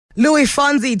Louis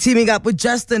Fonzi teaming up with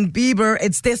Justin Bieber.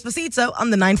 It's Despacito on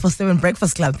the 947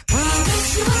 Breakfast Club.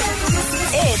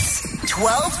 It's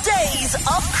 12 days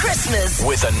of Christmas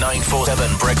with the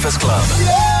 947 Breakfast Club.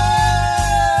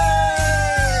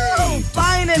 Oh,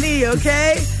 finally,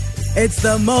 okay? It's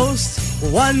the most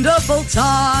wonderful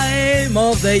time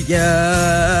of the year.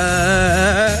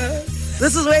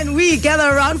 This is when we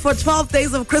gather around for 12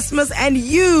 days of Christmas and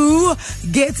you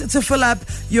get to fill up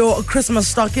your Christmas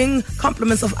stocking.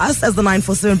 Compliments of us as the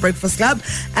 947 Breakfast Club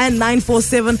and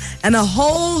 947 and a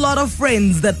whole lot of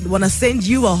friends that want to send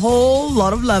you a whole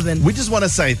lot of loving. We just want to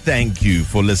say thank you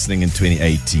for listening in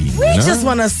 2018. We just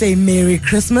want to say Merry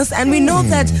Christmas, and we know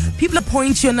that people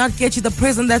appoint you and not get you the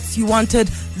present that you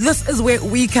wanted. This is where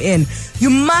we come in.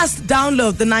 You must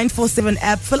download the 947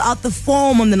 app, fill out the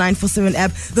form on the 947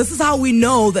 app. This is how we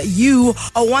know that you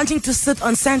are wanting to sit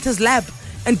on Santa's lap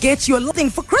and get you a little thing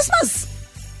for Christmas.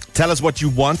 Tell us what you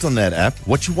want on that app.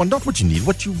 What you want, not what you need,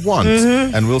 what you want.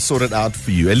 And we'll sort it out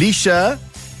for you. Alicia.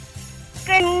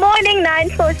 Good morning,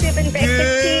 947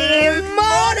 Breakfast Team. Good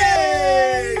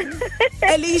morning!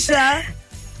 Alicia,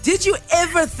 did you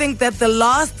ever think that the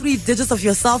last 3 digits of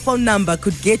your cell phone number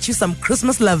could get you some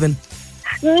Christmas loving?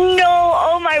 No,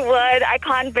 oh my word, I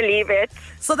can't believe it.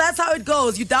 So that's how it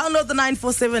goes. You download the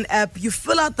 947 app, you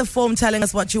fill out the form telling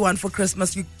us what you want for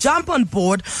Christmas, you jump on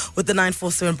board with the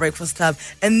 947 Breakfast Club,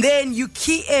 and then you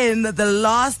key in the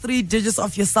last 3 digits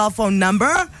of your cell phone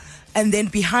number, and then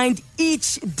behind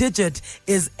each digit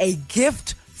is a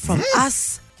gift from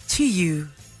us to you.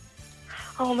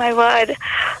 Oh my word.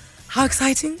 How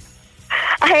exciting?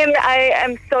 I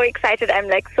am so excited. I'm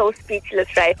like so speechless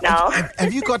right now.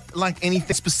 Have you got like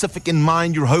anything specific in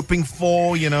mind you're hoping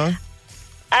for, you know?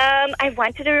 I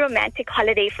wanted a romantic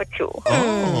holiday for 2.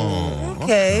 Oh.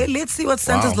 Okay, let's see what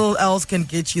Santa's little elves can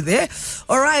get you there.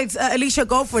 All right, Alicia,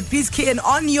 go for it. Please key in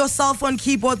on your cell phone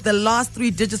keyboard the last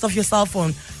 3 digits of your cell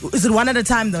phone. Is it one at a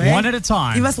time, though? One at a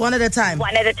time. Give us one at a time.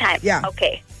 One at a time. Yeah.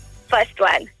 Okay. First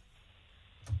one.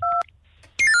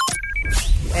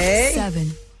 Hey.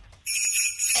 7.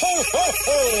 Ho, ho,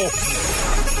 ho.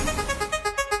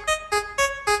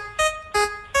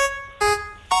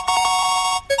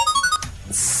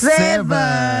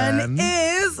 Seven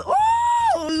is,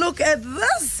 oh, look at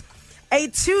this. A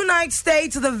 2-night stay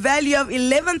to the value of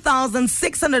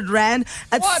 11,600 Rand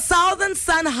at Southern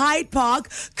Sun Hyde Park,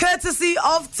 courtesy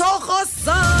of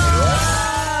Togosan.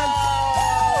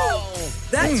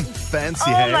 That's fancy.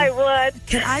 Oh my word.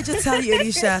 Can I just tell you,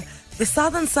 Alicia, the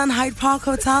Southern Sun Hyde Park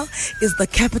Hotel is the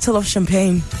capital of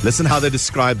champagne. Listen how they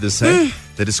describe this, eh?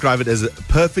 They describe it as a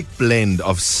perfect blend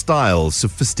of style,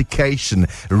 sophistication,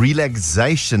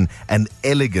 relaxation, and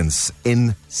elegance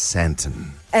in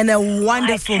Santon. And a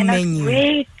wonderful menu.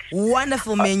 Wait.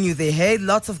 Wonderful menu there, hey?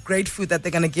 Lots of great food that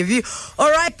they're going to give you.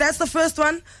 All right, that's the first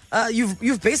one.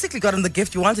 You've basically gotten the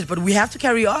gift you wanted, but we have to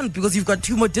carry on because you've got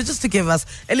 2 more digits to give us.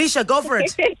 Alicia, go for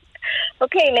it.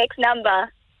 Okay, next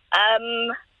number.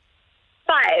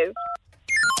 5.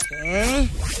 Okay.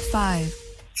 5.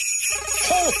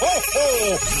 Ho, ho,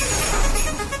 ho.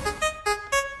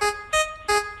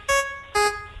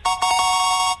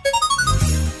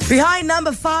 Behind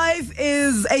number 5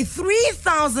 is a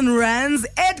 3,000 Rands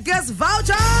Edgars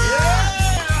voucher.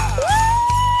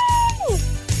 Woo!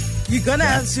 You're going to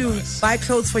have to buy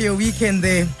clothes for your weekend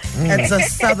there at the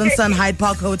Southern Sun Hyde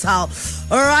Park Hotel.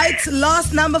 All right,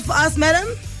 last number for us, madam.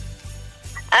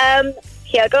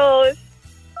 Here goes.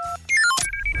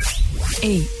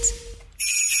 8.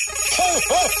 Ho,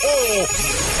 ho, ho.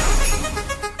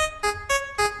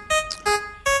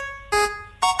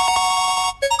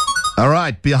 All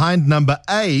right, behind number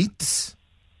 8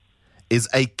 is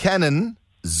a Canon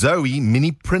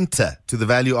Mini Printer to the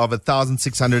value of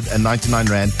 1,699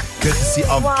 Rand, courtesy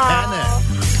of Canon.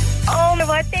 Oh my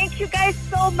god, thank you guys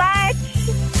so much.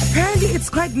 Apparently, it's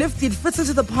quite nifty. It fits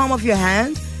into the palm of your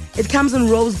hand. It comes in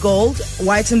rose gold,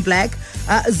 white and black.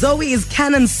 Zoe is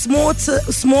Canon's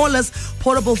smallest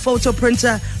portable photo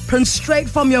printer. Prints straight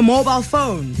from your mobile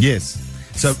phone. Yes.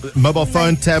 So mobile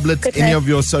phone, tablet, any of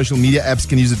your social media apps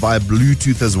can use it via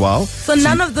Bluetooth as well. So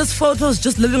none of this photos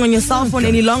just living on your cell phone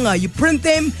any longer. You print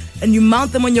them and you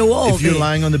mount them on your wall. If you're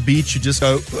lying on the beach, you just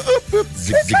go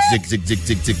zig, zig, zig, zig,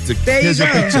 zig, zig, zig. There Here's you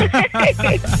your go. picture.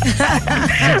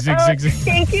 Zig, zig, zig, zig.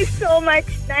 Thank you so much,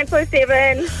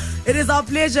 947. It is our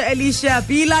pleasure, Alicia.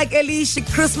 Be like Alicia,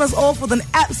 Christmas off with an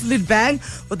absolute bang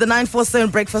with the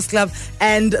 947 Breakfast Club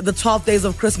and the 12 days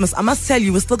of Christmas. I must tell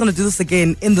you, we're still going to do this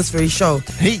again in this very show.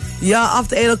 Hey. Yeah,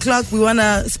 after 8 o'clock, we want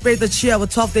to spread the cheer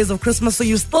with 12 days of Christmas. So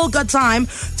you still got time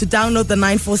to download the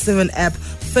 947 app,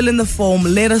 fill in the form,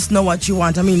 let us know what you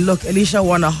want. I mean, look, Alicia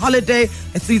won a holiday,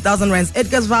 a 3,000 rands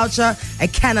Edgars voucher, a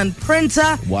Canon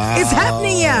printer. Wow. It's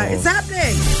happening here. It's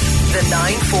happening. The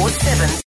 947